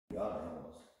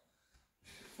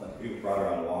we brought her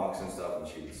on walks and stuff, and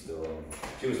she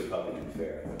was a puppy, to be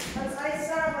fair. I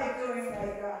started like doing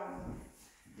like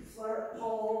flirt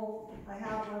pole. I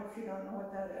have one if you don't know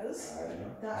what that is. I don't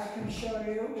know. That I can show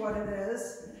you what it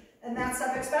is. And that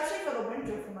stuff, especially for the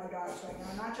winter for my dogs right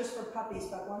now, not just for puppies,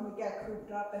 but when we get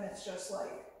cooped up and it's just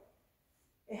like,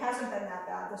 it hasn't been that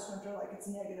bad this winter, like it's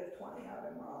 -20 out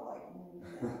and we're all like, no.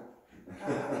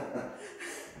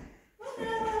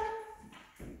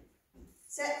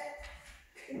 Sit.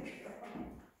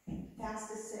 Fast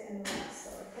to sit in the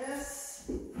rest.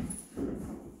 So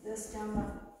this down the,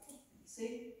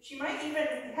 see? She might even,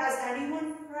 has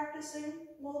anyone practicing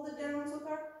molded downs with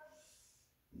her?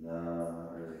 No,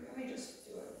 not really. Let me just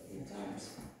do it a few times.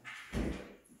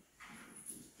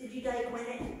 Did you like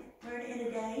learn it in a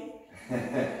day?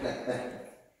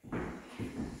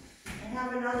 I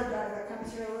have another dog that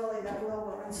comes here, Lily, that will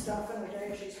learn stuff in a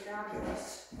day. She's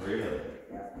fabulous. Really?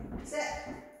 Yep. Sit.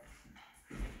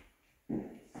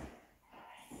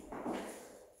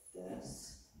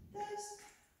 This.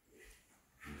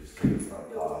 You just take the front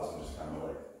paws and just kind of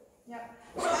like. Yep.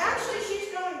 So actually, she's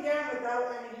going down without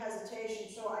any hesitation.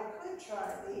 So I could try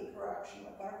the correction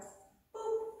with her.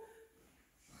 Boop.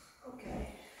 Okay.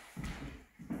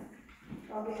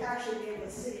 I'll actually be able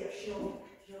to see if she'll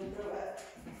do it.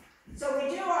 So we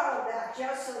do all of that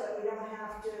just so that we don't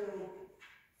have to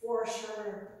force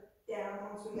her down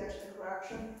once we get to the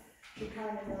correction. She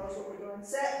kind of knows what we're doing.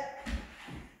 Sit.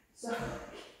 So,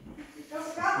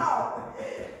 don't go.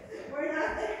 We're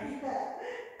not there yet.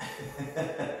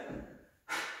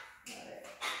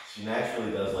 She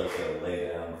naturally does like to lay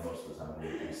down most of the time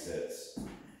when she sits.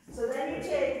 So then you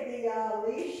take the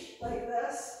leash like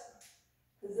this,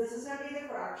 because this is going to be the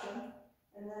correction.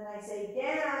 And then I say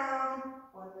down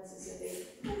on Mississippi.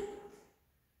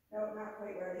 No, not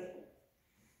quite ready.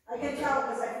 I can tell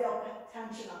because I feel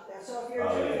tension up there. So if you're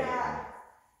doing that,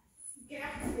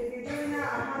 if you're doing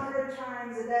that 100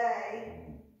 times a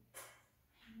day,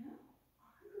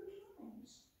 100 times,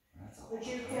 which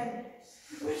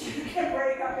you can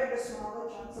break up into smaller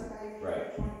chunks, like I usually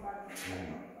do 25 minutes,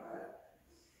 25.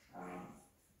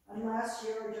 Unless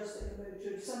you're just in the mood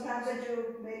to. Sometimes I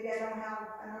do, maybe I don't have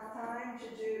enough time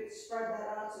to spread that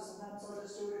out, so sometimes I'll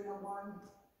just do it in a one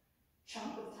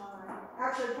chunk of time.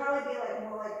 Actually, it'd probably be like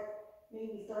more like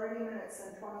maybe 30 minutes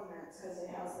than 20 minutes, because it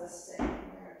has this sitting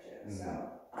in there too. So,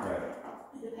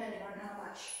 depending on how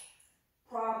much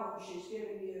problem she's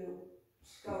giving you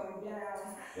going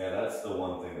down. Yeah, that's the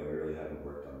one thing that we really haven't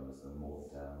worked on, is the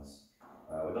molded downs.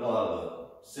 We've done a lot of the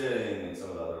sitting and some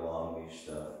of the other long leash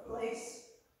stuff.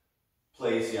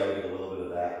 Place, yeah, we did a little bit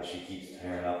of that, but she keeps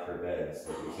tearing up her bed,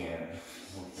 so we can't.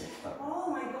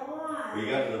 Oh my god! We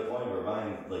got to the point where we're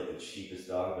buying like the cheapest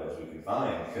dog beds we could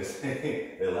find, because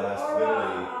they last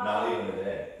literally not even a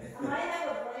day. I might have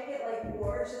a blanket like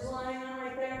yours is lying on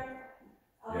right there.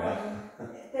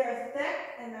 They're thick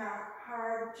and they're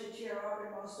hard to tear up,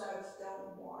 and most dogs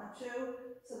don't want to.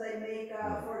 So they make,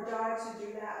 for dogs who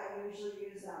do that, I usually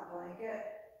use that blanket.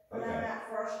 And then that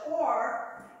first,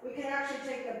 or we can actually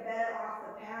take the bed off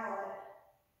the pallet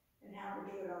and have her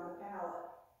do it on the pallet.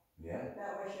 Yeah.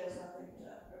 That way she has nothing to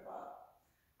rip up.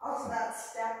 Also that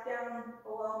step down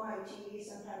below my TV,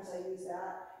 sometimes I use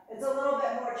that. It's a little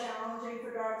bit more challenging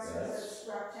for dogs because it's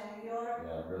rectangular.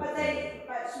 Yeah, really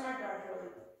but smart dogs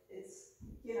really, it's,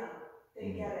 you know,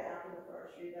 they get it after the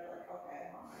first read. They're like,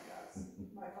 okay, oh my God,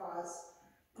 my paws.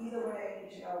 Either way, I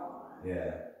need to go on.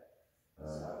 Yeah.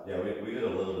 Yeah, we did a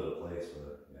little bit of place,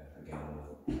 but yeah, again,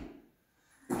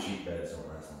 the cheap beds don't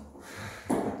last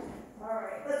long.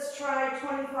 Alright, let's try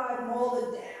 25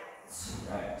 molded downs.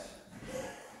 Right.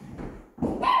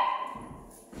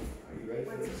 Are you ready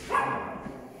for this?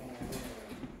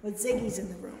 With Ziggy's in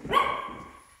the room.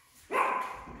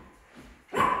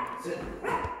 Sit.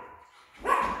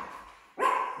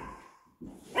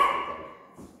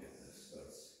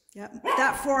 Yep,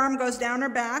 that forearm goes down her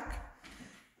back.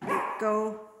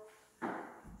 Go,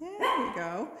 there we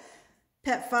go.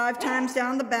 Pet 5 times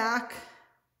down the back.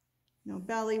 No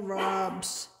belly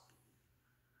rubs.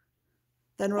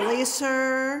 Then release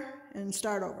her and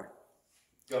start over.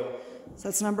 Go. So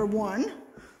that's number 1.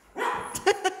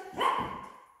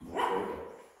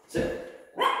 Sit.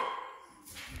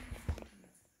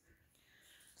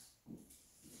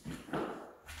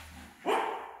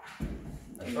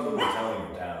 I probably telling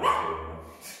you down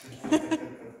too.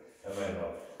 That might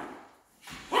help.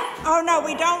 Oh no,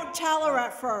 we don't tell her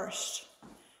at first.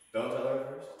 Don't tell her at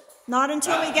first? Not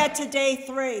until we get to day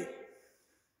 3.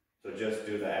 So just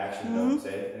do the action, don't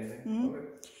say anything? Okay.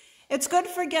 It's good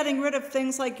for getting rid of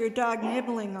things like your dog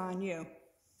nibbling on you.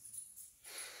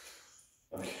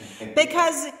 Okay.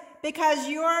 because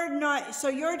you're not, so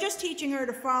you're just teaching her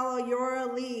to follow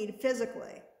your lead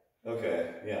physically.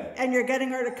 Okay, yeah. And you're getting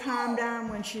her to calm down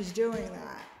when she's doing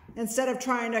that, instead of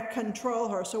trying to control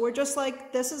her. So we're just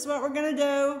like, this is what we're going to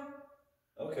do.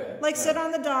 Okay. Like, sit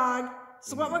on the dog.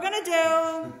 So what we're going to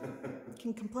do, you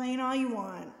can complain all you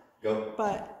want. Go.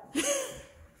 But.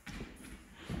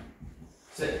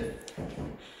 Sit.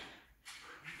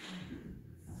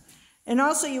 And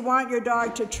also you want your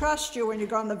dog to trust you when you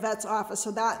go in the vet's office. So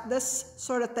that this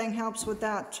sort of thing helps with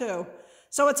that too.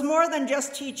 So it's more than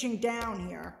just teaching down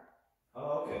here.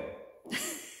 Oh, okay. I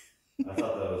thought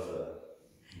that was a...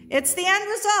 It's the end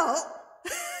result.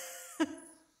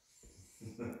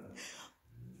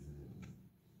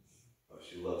 Oh,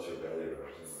 she loves her belly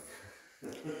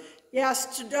rubs.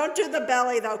 Yes, don't do the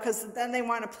belly though, because then they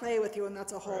want to play with you and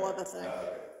that's a whole other thing.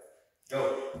 Okay.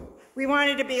 Go. We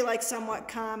wanted to be like somewhat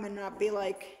calm and not be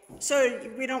like, so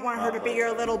we don't want her to be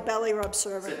your little belly rub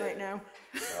servant right now.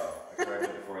 Oh, I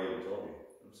corrected before you even told me.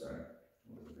 I'm sorry.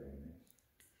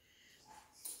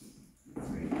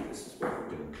 This is what we're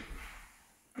doing.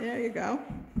 There you go.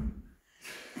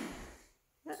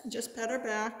 Just pet her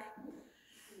back.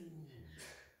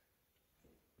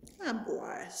 Ah,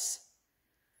 boys.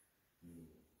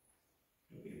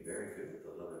 You'd be very good with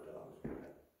the other dogs.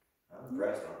 I'm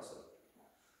impressed, honestly.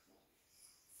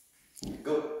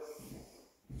 Go.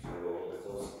 Should I go a little bit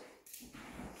closer?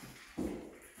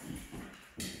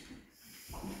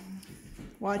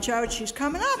 Watch out, she's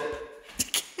coming up.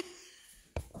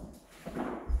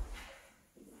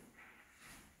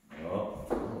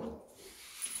 Oh.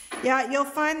 Yeah, you'll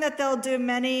find that they'll do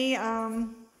many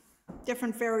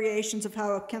different variations of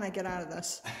how can I get out of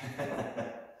this.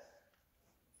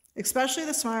 Especially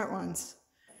the smart ones.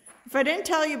 If I didn't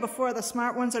tell you before, the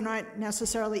smart ones are not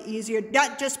necessarily easier.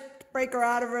 Just break her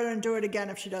out of it and do it again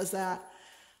if she does that.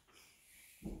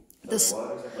 This,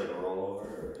 what? Is that like a rollover?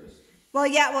 Or just... Well,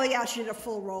 yeah, she did a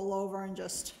full rollover and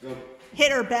just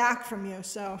hit her back from you,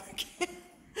 so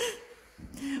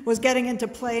was getting into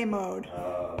play mode.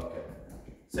 Okay.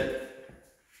 Sit.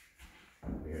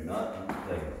 We are not in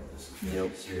play mode. This is very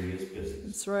serious business.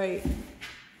 That's right.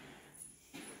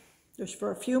 Just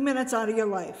for a few minutes out of your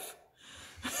life.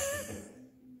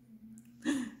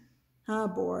 Ah,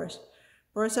 Boris.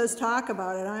 Boris says, talk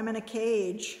about it. I'm in a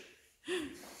cage.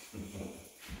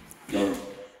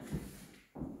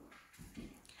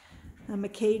 I'm a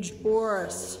caged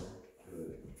Boris.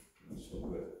 Good. So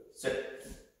good. Sit.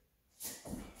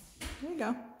 There you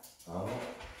go. Oh,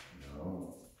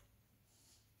 no.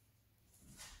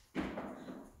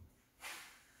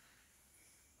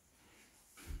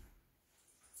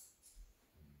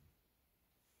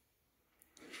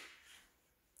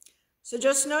 So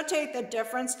just notate the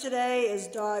difference today is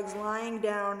dogs lying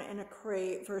down in a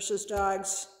crate versus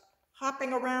dogs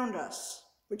hopping around us,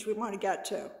 which we want to get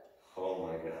to. Oh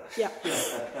my gosh. Yeah.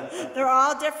 They're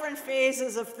all different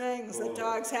phases of things that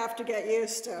dogs have to get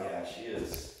used to. Yeah, she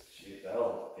is.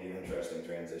 That'll be an interesting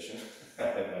transition, I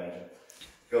imagine.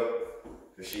 Go.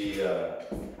 Because she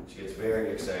gets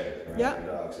very excited around her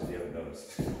dogs, if you haven't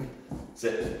noticed.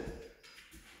 Sit.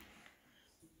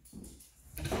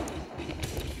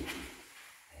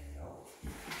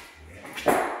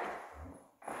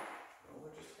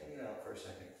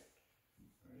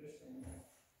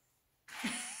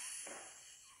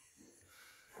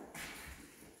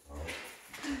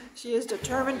 She is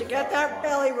determined to get that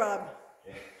belly rub.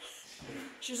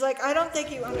 She's like, I don't think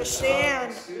you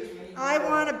understand. I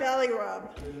want a belly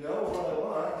rub. You know what I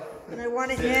want. And I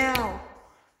want it now.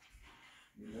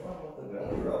 You know I want the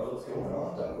belly rub. What's going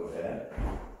on, Doggo Dad?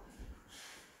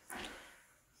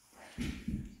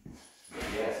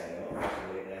 Yes, I know.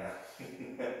 Actually, now.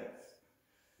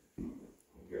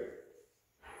 Good.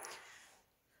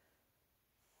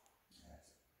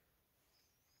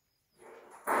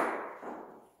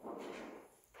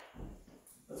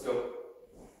 Let's go.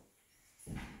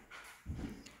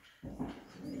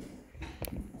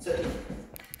 Sit.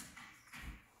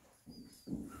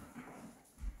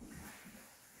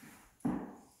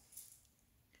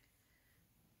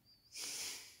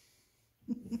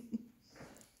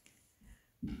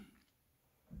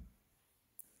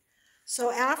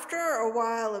 So after a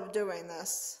while of doing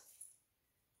this,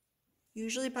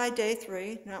 usually by day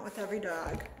 3, not with every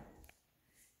dog,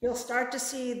 you'll start to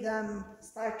see them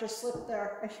start to slip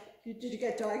their... Did you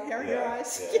get dog hair in your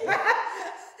eyes? Yeah.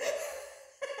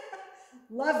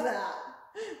 Love that.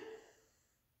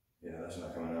 Yeah, that's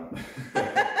not coming out.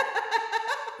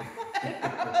 I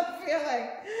have a feeling.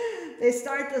 They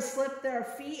start to slip their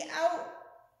feet out.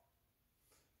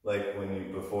 Like when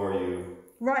you, before you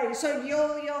Right, so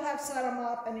you'll have set them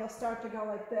up and you'll start to go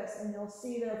like this and you'll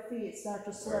see their feet start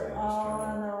to slip Right, all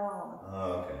on their own.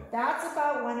 Oh, okay. That's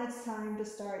about when it's time to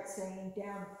start saying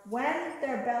down, when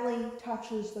their belly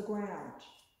touches the ground.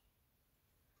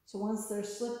 So once they're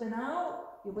slipping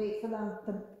out, you wait for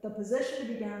the position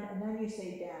to be down and then you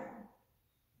say down.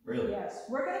 Really? Yes,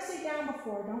 we're gonna say down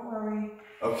before, don't worry.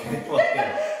 Okay, well,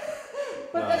 yeah.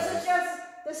 But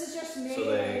this is just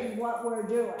mainly what we're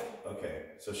doing. Okay,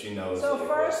 so she knows. So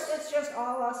first, it's just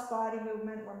all us body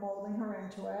movement. We're molding her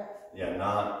into it. Yeah,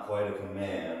 not quite a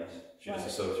command. She just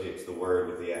associates the word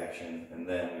with the action, and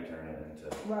then we turn it into.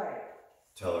 Right.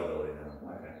 Tell her to lay down.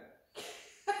 Okay.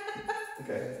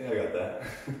 Okay, I think I got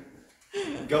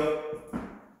that. Go.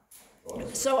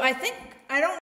 So I think I don't.